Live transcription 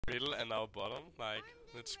middle and our bottom, like,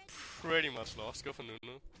 it's pretty much lost. Go for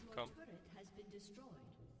Nunu. Come.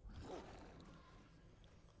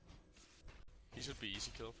 He should be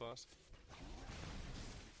easy kill for us.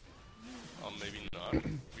 Or maybe not.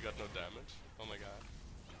 We got no damage. Oh my god.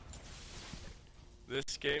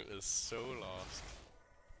 This game is so lost.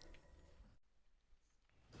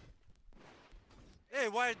 Hey,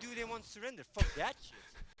 why do they want to surrender? Fuck that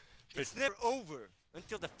shit. It's never over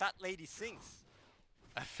until the fat lady sings.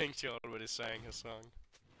 I think she already sang her song.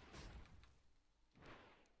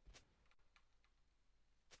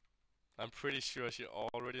 I'm pretty sure she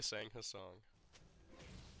already sang her song.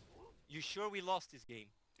 You sure we lost this game?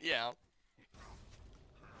 Yeah.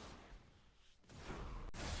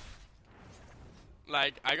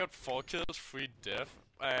 Like, I got 4 kills, 3 death,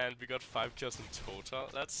 and we got 5 kills in total.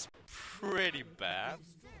 That's pretty bad.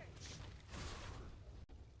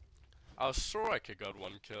 Our soraka got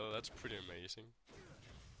 1 kill, that's pretty amazing.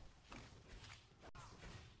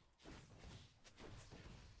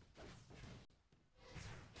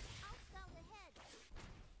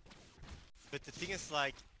 But the thing is,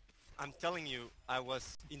 like, I'm telling you, I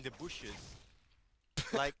was in the bushes.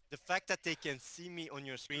 Like, the fact that they can see me on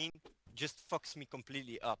your screen just fucks me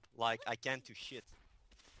completely up. Like, I can't do shit.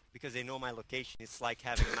 Because they know my location. It's like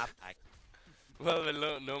having a map hack. Well, they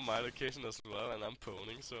know my location as well, and I'm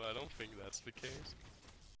poning, so I don't think that's the case.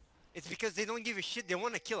 It's because they don't give a shit. They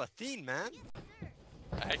want to kill Athene, man.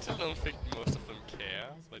 I actually don't think most of them care,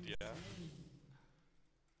 but yeah.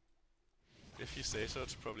 If you say so,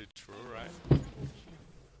 it's probably true, right?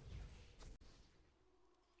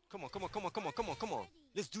 Come on, come on, come on, come on, come on, come on.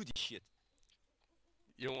 Let's do this shit.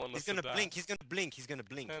 You want us He's gonna to die? blink, he's gonna blink, he's gonna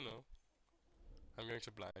blink. I know. I'm going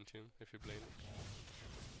to blind him if you blink.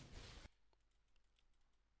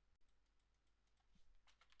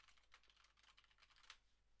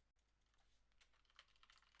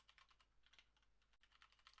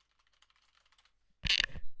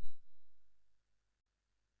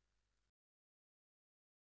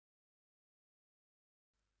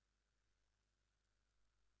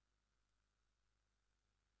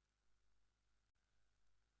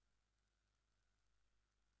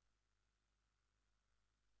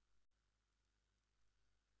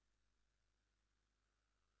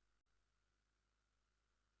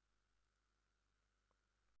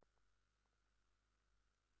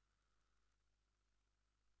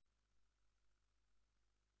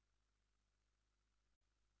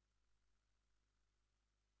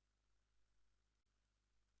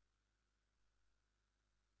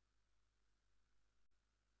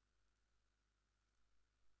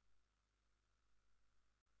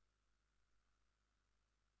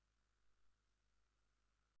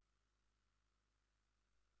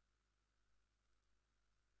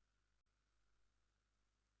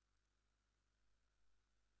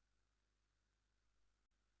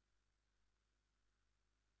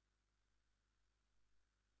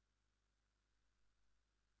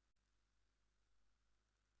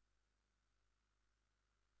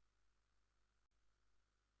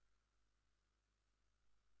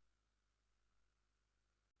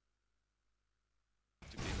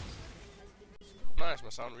 Nice, my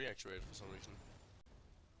sound reactivated for some reason.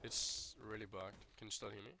 It's really bugged. Can you still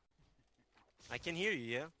hear me? I can hear you,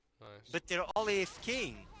 yeah? Nice. But they're all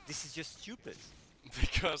AFKing. This is just stupid.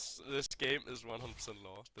 Because this game is 100%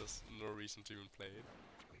 lost, there's no reason to even play it.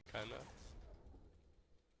 Kinda.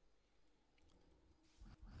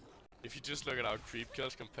 If you just look at our creep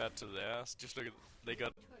kills compared to theirs, just look at, they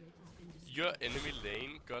got, your enemy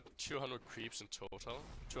lane got 200 creeps in total,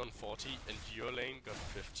 240, and your lane got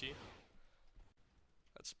 50.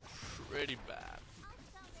 That's pretty bad.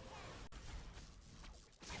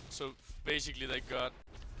 So basically they got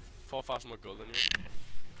 4,000 more gold than you.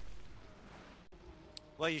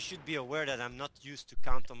 Well, you should be aware that I'm not used to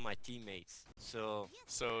count on my teammates, so...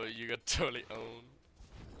 So you got totally owned.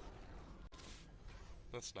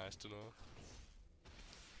 That's nice to know.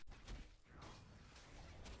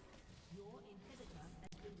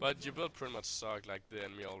 But your build pretty much suck, like the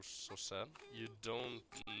enemy also said. You don't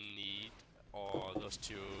need all those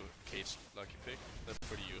 2 cage lucky pick. That's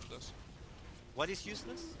pretty useless. What is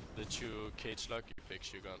useless? The 2 cage lucky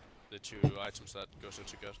picks you got. The 2 items that goes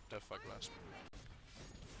into Death Fuck Glass.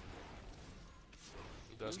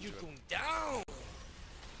 You're going down!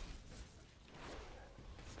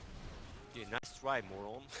 Yeah, nice try,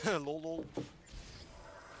 moron. Lol lol.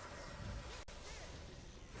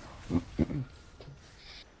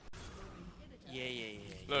 Yeah.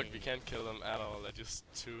 Look, we can't kill them at all, they're just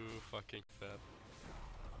too fucking fat.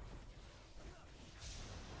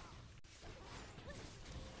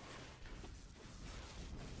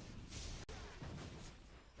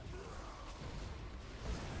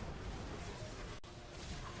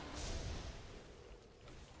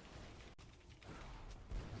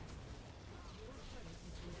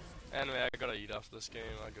 Anyway, I gotta eat after this game.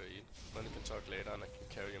 I gotta eat. Then we can talk later and I can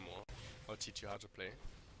carry you more. Or teach you how to play.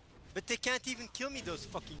 But they can't even kill me, those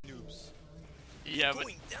fucking noobs. Yeah, but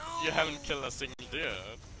Going down. you haven't killed a single deer.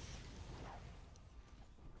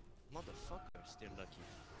 Motherfuckers, they're lucky.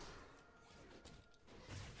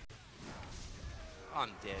 I'm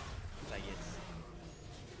dead. Faggots.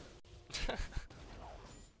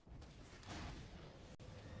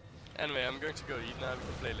 Anyway, I'm going to go eat now. We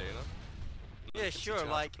can play later. Yeah, sure.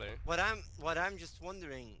 Like, play. what I'm just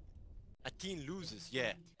wondering, Athene loses.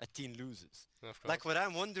 Yeah, Athene loses. Of course. Like, what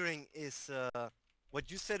I'm wondering is what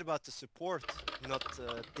you said about the support not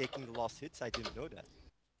taking the last hits. I didn't know that.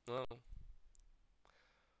 No.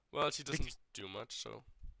 Well, she doesn't do much, so.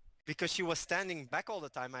 Because she was standing back all the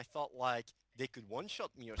time, I felt like they could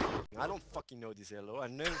one-shot me or something. I don't fucking know this ELO.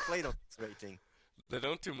 I've never played on this rating. They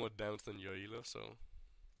don't do more damage than your ELO, so.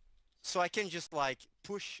 So I can just like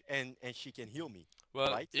push and she can heal me.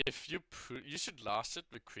 Well, right? if you you should last it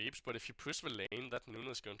with creeps, but if you push the lane, that Nuna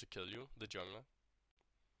is going to kill you, the jungler.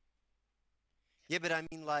 Yeah, but I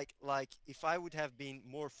mean like if I would have been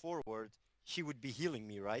more forward, she would be healing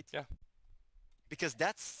me, right? Yeah. Because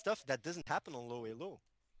that's stuff that doesn't happen on low ELO.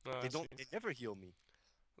 Oh, They never heal me.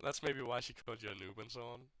 That's maybe why she called you a noob and so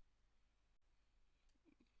on.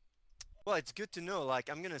 Well, it's good to know. Like,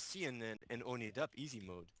 I'm gonna see and own it up easy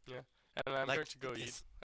mode. Yeah, and I'm like, going to go eat.